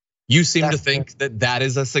exploitation? You seem to think that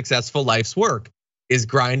is a successful life's work, is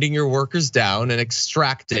grinding your workers down and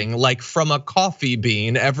extracting, like from a coffee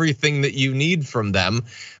bean, everything that you need from them.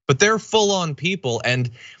 But they're full on people, and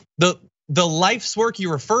the life's work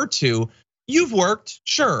you refer to, you've worked,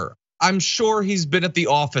 sure. I'm sure he's been at the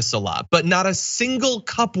office a lot, but not a single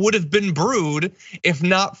cup would have been brewed if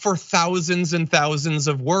not for thousands and thousands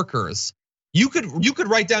of workers. You could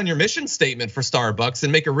write down your mission statement for Starbucks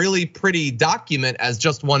and make a really pretty document as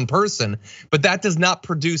just one person, but that does not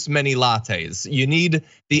produce many lattes. You need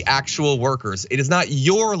the actual workers. It is not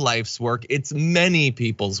your life's work, it's many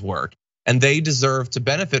people's work. And they deserve to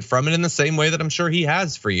benefit from it in the same way that I'm sure he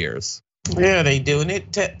has for years. Yeah, they do, and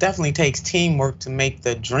it definitely takes teamwork to make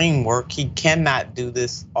the dream work. He cannot do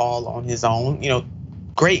this all on his own.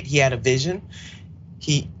 Great, he had a vision.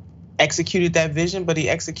 He executed that vision, but he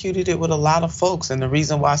executed it with a lot of folks. And the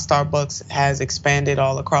reason why Starbucks has expanded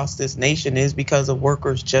all across this nation is because of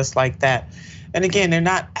workers just like that. And again, they're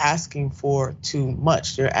not asking for too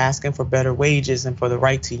much. They're asking for better wages and for the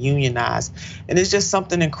right to unionize. And it's just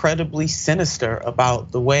something incredibly sinister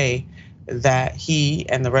about the way that he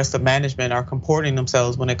and the rest of management are comporting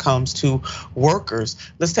themselves when it comes to workers.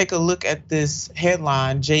 Let's take a look at this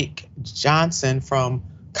headline. Jake Johnson from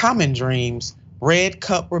Common Dreams. Red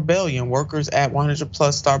Cup Rebellion. Workers at 100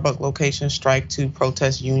 plus Starbucks locations strike to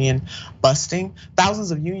protest union busting.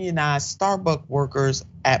 Thousands of unionized Starbucks workers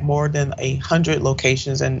at more than 100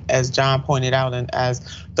 locations. And as John pointed out, and as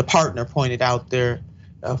the partner pointed out, they're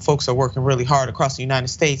folks are working really hard across the United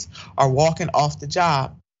States, are walking off the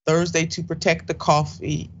job Thursday to protest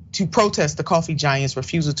the coffee giants'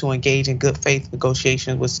 refusal to engage in good faith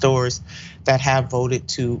negotiations with stores that have voted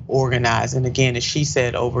to organize. And again, as she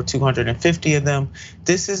said, over 250 of them.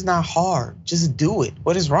 This is not hard. Just do it.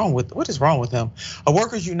 What is wrong with them? A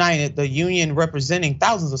Workers United, the union representing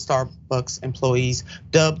thousands of Starbucks employees,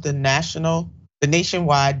 dubbed the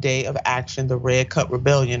nationwide day of action, the Red Cup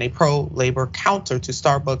Rebellion, a pro-labor counter to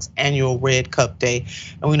Starbucks' annual Red Cup Day.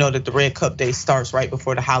 And we know that the Red Cup Day starts right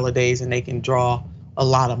before the holidays, and they can draw a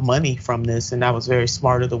lot of money from this, and that was very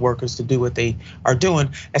smart of the workers to do what they are doing.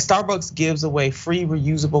 As Starbucks gives away free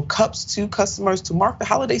reusable cups to customers to mark the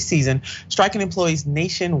holiday season, striking employees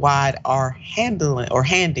nationwide are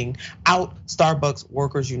handing out Starbucks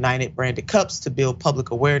Workers United branded cups to build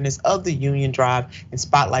public awareness of the union drive and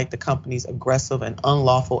spotlight the company's aggressive and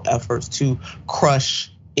unlawful efforts to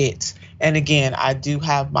crush it. And again, I do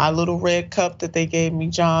have my little red cup that they gave me,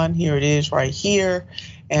 John. Here it is right here.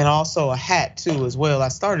 And also a hat too as well. I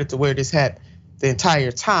started to wear this hat the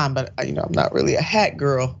entire time, but I'm not really a hat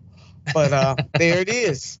girl. But there it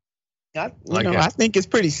is. I think it's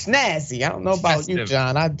pretty snazzy. I don't know about you,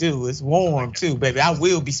 John. I do. It's warm too, baby. I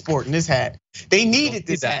will be sporting this hat. They needed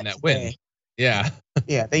this hat today. Yeah.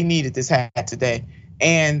 Yeah, they needed this hat today.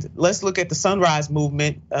 And let's look at the Sunrise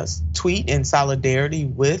Movement tweet in solidarity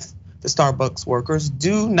with the Starbucks workers.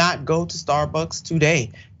 Do not go to Starbucks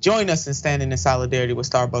today. Join us in standing in solidarity with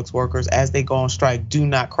Starbucks workers as they go on strike. Do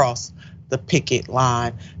not cross the picket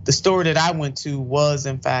line. The store that I went to was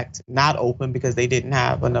in fact not open because they didn't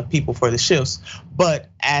have enough people for the shifts. But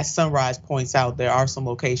as Sunrise points out, there are some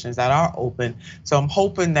locations that are open. So I'm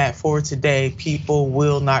hoping that for today, people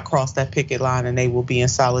will not cross that picket line and they will be in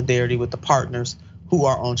solidarity with the partners who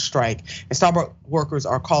are on strike. And Starbucks workers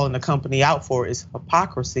are calling the company out for its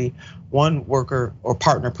hypocrisy. One worker or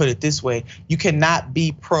partner put it this way: you cannot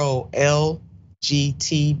be pro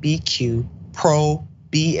LGBTQ, pro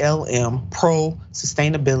BLM, pro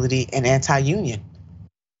sustainability, and anti-union.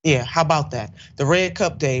 Yeah, how about that? The Red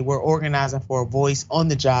Cup Day, we're organizing for a voice on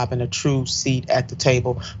the job and a true seat at the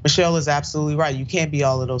table. Michelle is absolutely right. You can't be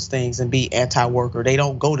all of those things and be anti-worker. They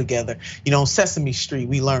don't go together. On Sesame Street,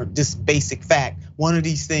 we learned this basic fact. One of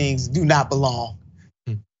these things do not belong.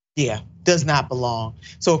 Yeah, does not belong.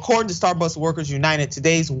 So according to Starbucks Workers United,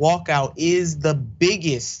 today's walkout is the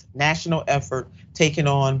biggest national effort taken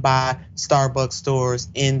on by Starbucks stores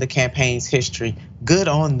in the campaign's history. Good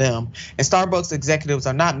on them. And Starbucks executives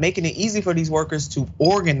are not making it easy for these workers to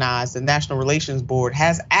organize. The National Relations Board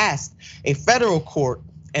has asked a federal court,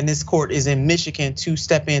 and this court is in Michigan, to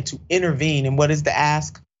step in to intervene. And what is the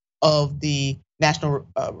ask of the National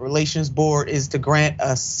Relations Board is to grant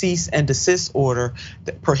a cease and desist order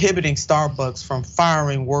prohibiting Starbucks from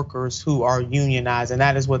firing workers who are unionized. And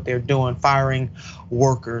that is what they're doing, firing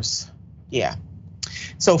workers. Yeah.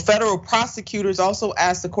 So federal prosecutors also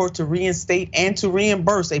asked the court to reinstate and to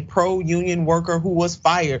reimburse a pro-union worker who was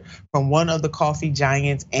fired from one of the coffee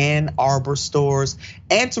giants Ann Arbor stores,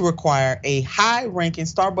 and to require a high-ranking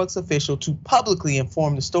Starbucks official to publicly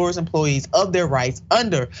inform the store's employees of their rights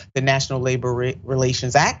under the National Labor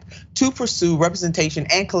Relations Act to pursue representation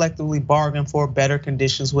and collectively bargain for better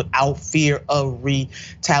conditions without fear of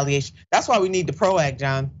retaliation. That's why we need the PRO Act,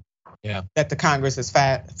 John. Yeah. That the Congress has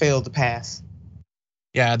failed to pass.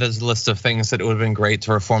 Yeah, there's a list of things that it would have been great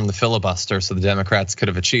to reform the filibuster so the Democrats could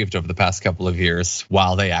have achieved over the past couple of years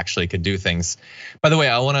while they actually could do things. By the way,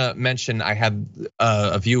 I want to mention I had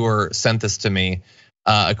a viewer sent this to me.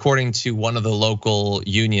 According to one of the local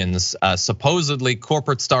unions, supposedly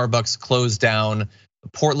corporate Starbucks closed down the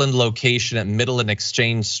Portland location at Middle and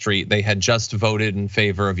Exchange Street. They had just voted in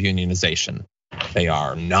favor of unionization. They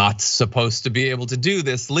are not supposed to be able to do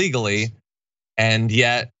this legally. And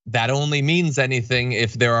yet that only means anything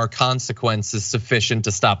if there are consequences sufficient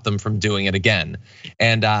to stop them from doing it again.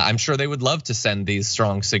 And I'm sure they would love to send these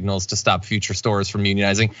strong signals to stop future stores from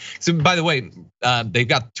unionizing. So by the way, they've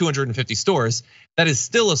got 250 stores. That is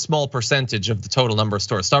still a small percentage of the total number of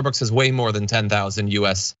stores. Starbucks has way more than 10,000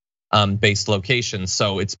 US based locations.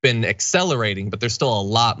 So it's been accelerating, but there's still a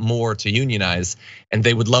lot more to unionize. And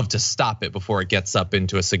they would love to stop it before it gets up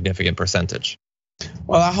into a significant percentage.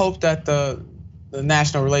 Well, I hope that the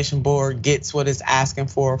National Relations Board gets what it's asking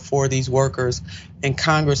for these workers, and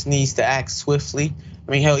Congress needs to act swiftly.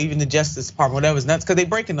 I mean, hell, even the Justice Department, whatever's nuts, because they're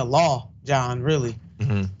breaking the law, John, really.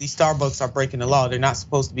 These Starbucks are breaking the law. They're not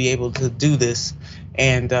supposed to be able to do this,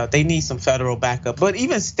 and they need some federal backup, but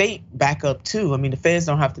even state backup too. I mean, the feds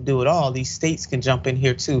don't have to do it all. These states can jump in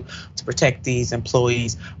here too to protect these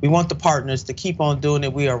employees. We want the partners to keep on doing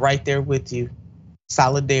it. We are right there with you.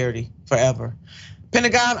 Solidarity forever.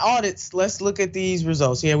 Pentagon audits. Let's look at these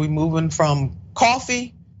results. Yeah, we're moving from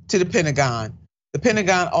coffee to the Pentagon. The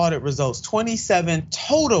Pentagon audit results: 27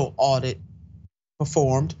 total audit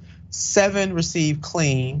performed, 7 received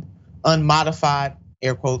clean, unmodified,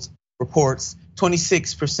 air quotes, reports,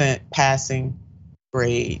 26% passing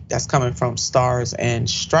grade. That's coming from Stars and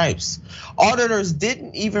Stripes. Auditors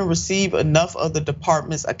didn't even receive enough of the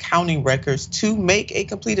department's accounting records to make a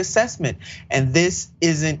complete assessment. And this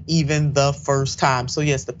isn't even the first time. So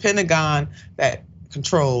yes, the Pentagon that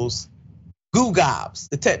controls GUGOBs,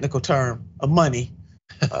 the technical term of money,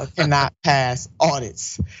 cannot pass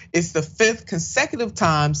audits. It's the 5th consecutive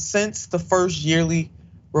time since the first yearly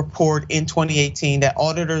report in 2018 that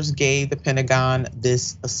auditors gave the Pentagon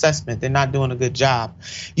this assessment. They're not doing a good job.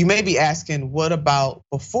 You may be asking, what about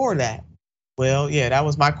before that? Well, yeah, that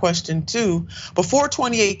was my question too. Before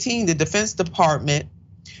 2018, the Defense Department,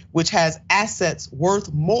 which has assets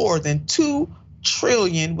worth more than 2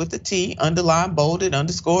 trillion with the T, underlined, bolded,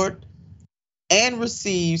 underscored, and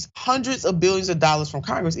receives hundreds of billions of dollars from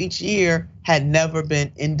Congress each year, had never been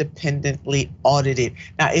independently audited.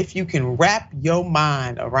 Now, if you can wrap your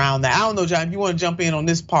mind around that, I don't know, John, if you want to jump in on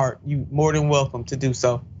this part, you more than welcome to do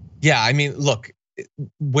so. Yeah, I mean, look,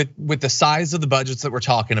 with the size of the budgets that we're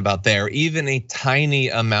talking about there, even a tiny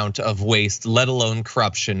amount of waste, let alone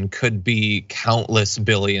corruption, could be countless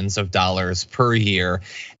billions of dollars per year.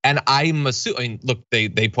 And I'm assuming, look, they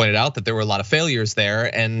pointed out that there were a lot of failures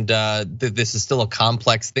there, and this is still a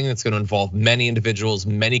complex thing that's going to involve many individuals,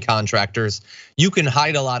 many contractors. You can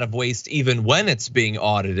hide a lot of waste even when it's being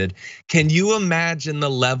audited. Can you imagine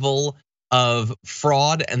the level of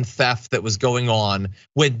fraud and theft that was going on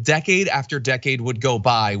when decade after decade would go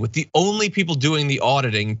by with the only people doing the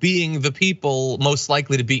auditing being the people most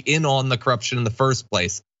likely to be in on the corruption in the first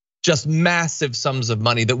place? Just massive sums of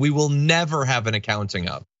money that we will never have an accounting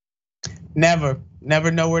of. Never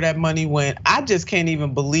know where that money went. I just can't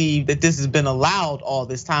even believe that this has been allowed all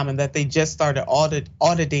this time and that they just started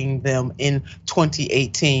auditing them in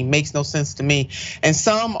 2018. Makes no sense to me. And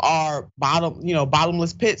some are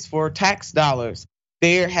bottomless pits for tax dollars.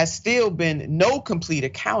 There has still been no complete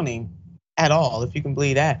accounting at all, if you can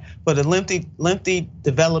believe that, for the lengthy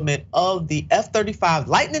development of the F-35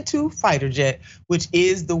 Lightning II fighter jet, which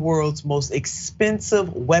is the world's most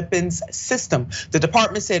expensive weapons system. The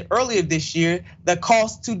department said earlier this year the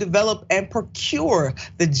cost to develop and procure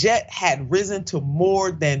the jet had risen to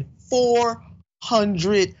more than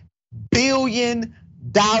 $400 billion.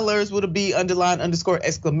 Would it be underline underscore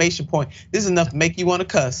exclamation point? This is enough to make you want to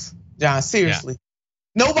cuss, John. Seriously,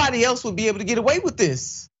 nobody else would be able to get away with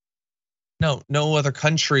this. No other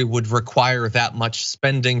country would require that much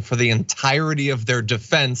spending for the entirety of their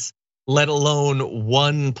defense, let alone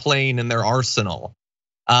one plane in their arsenal.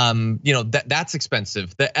 That's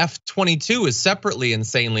expensive. The F-22 is separately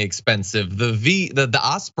insanely expensive. The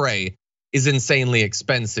Osprey is insanely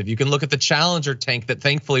expensive. You can look at the Challenger tank that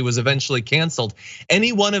thankfully was eventually canceled.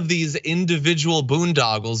 Any one of these individual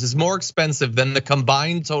boondoggles is more expensive than the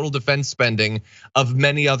combined total defense spending of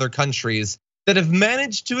many other countries that have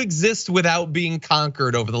managed to exist without being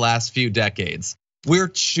conquered over the last few decades. We're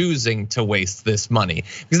choosing to waste this money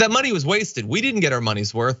because that money was wasted. We didn't get our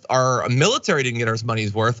money's worth. Our military didn't get our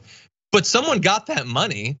money's worth, but someone got that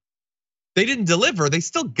money. They didn't deliver. They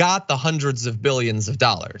still got the hundreds of billions of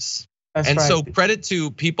dollars. That's right. So credit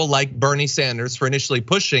to people like Bernie Sanders for initially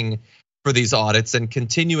pushing for these audits and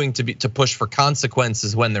continuing to push for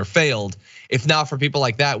consequences when they're failed. If not for people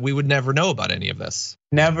like that, we would never know about any of this.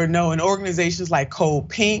 Never know. And organizations like Code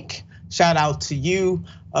Pink, shout out to you.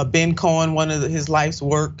 Ben Cohen, one of his life's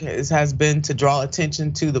work has been to draw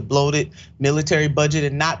attention to the bloated military budget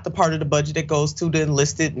and not the part of the budget that goes to the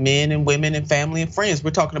enlisted men and women and family and friends.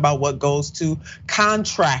 We're talking about what goes to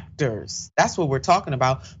contractors. That's what we're talking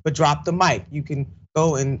about, but drop the mic. You can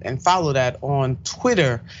go and follow that on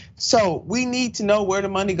Twitter. So we need to know where the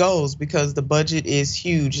money goes because the budget is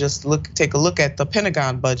huge. Just take a look at the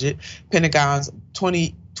Pentagon budget. Pentagon's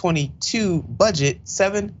 2022 budget,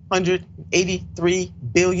 $783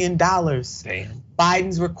 billion. Damn.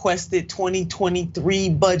 Biden's requested 2023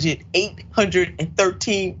 budget,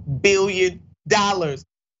 $813 billion.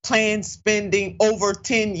 Planned spending over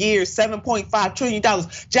 10 years, $7.5 trillion.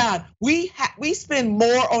 John, we spend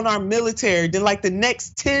more on our military than like the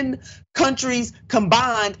next 10 countries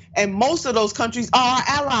combined, and most of those countries are our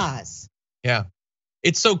allies. Yeah,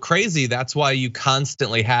 it's so crazy. That's why you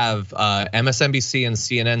constantly have MSNBC and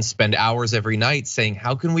CNN spend hours every night saying,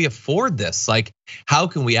 how can we afford this? Like, how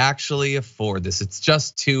can we actually afford this? It's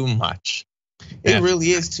just too much. It really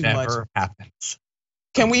is too much. Never happens.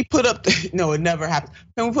 Can we put up, no, it never happens.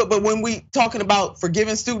 But when we talking about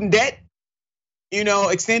forgiving student debt,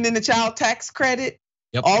 extending the child tax credit.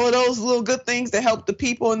 Yep. All of those little good things that help the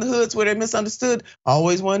people in the hoods where they're misunderstood. I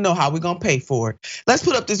always want to know how we're gonna pay for it. Let's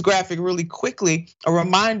put up this graphic really quickly, a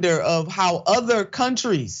reminder of how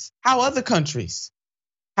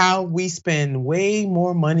we spend way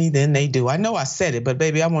more money than they do. I know I said it, but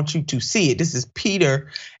baby, I want you to see it. This is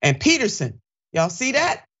Peter and Peterson. Y'all see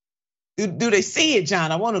that? Do they see it,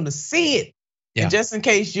 John? I want them to see it. Yeah. And just in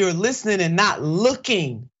case you're listening and not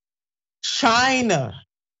looking, China,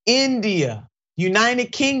 India,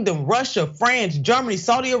 United Kingdom, Russia, France, Germany,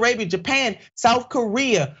 Saudi Arabia, Japan, South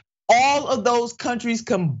Korea, all of those countries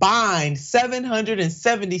combined,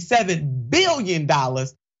 $777 billion.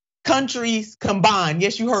 Countries combined,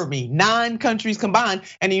 yes, you heard me, 9 countries combined,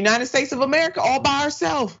 and the United States of America all by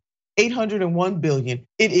ourselves, 801 billion.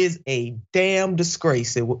 It is a damn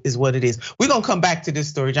disgrace, is what it is. We're gonna come back to this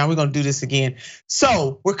story, John. We're gonna do this again.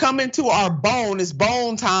 So we're coming to our bone. It's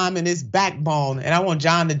bone time and it's backbone. And I want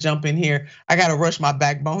John to jump in here. I gotta rush my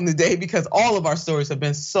backbone today because all of our stories have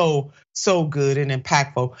been so good and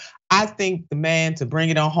impactful. I think the man to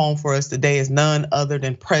bring it on home for us today is none other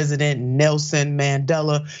than President Nelson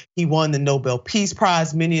Mandela. He won the Nobel Peace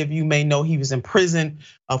Prize. Many of you may know he was in prison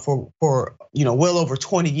for well over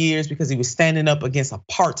 20 years because he was standing up against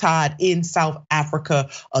apartheid in South Africa,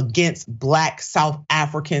 against Black South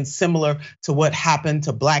Africans, similar to what happened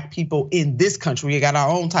to Black people in this country. We got our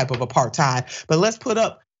own type of apartheid. But let's put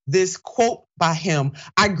up this quote by him.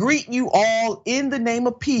 I greet you all in the name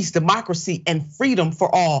of peace, democracy, and freedom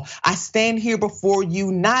for all. I stand here before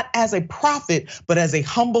you not as a prophet, but as a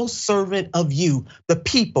humble servant of you, the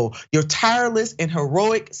people. Your tireless and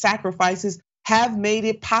heroic sacrifices have made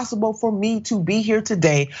it possible for me to be here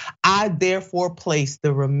today. I therefore place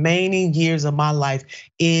the remaining years of my life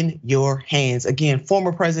in your hands. Again,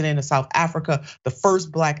 former president of South Africa, the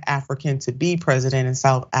first Black African to be president in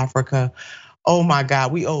South Africa. Oh my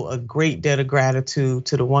God, we owe a great debt of gratitude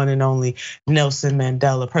to the one and only Nelson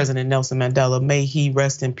Mandela, President Nelson Mandela. May he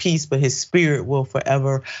rest in peace, but his spirit will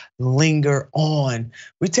forever linger on.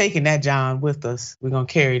 We're taking that, John, with us. We're gonna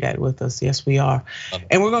carry that with us, yes we are.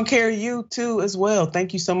 And we're gonna carry you too as well.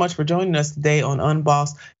 Thank you so much for joining us today on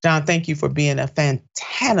Unbossed. John, thank you for being a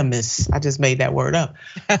fantastic, I just made that word up,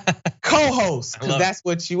 co-host, because that's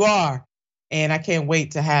what you are. And I can't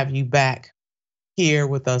wait to have you back here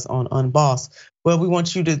with us on Unbossed. Well, we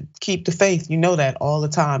want you to keep the faith. You know that all the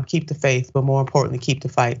time. Keep the faith, but more importantly, keep the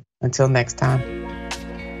fight. Until next time.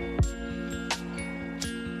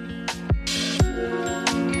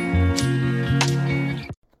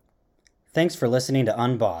 Thanks for listening to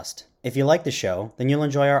Unbossed. If you like the show, then you'll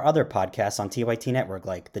enjoy our other podcasts on TYT Network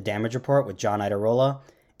like The Damage Report with John Idarola,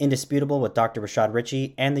 Indisputable with Dr. Rashad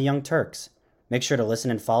Ritchie, and The Young Turks. Make sure to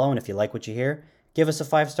listen and follow, and if you like what you hear, give us a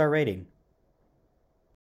 5-star rating.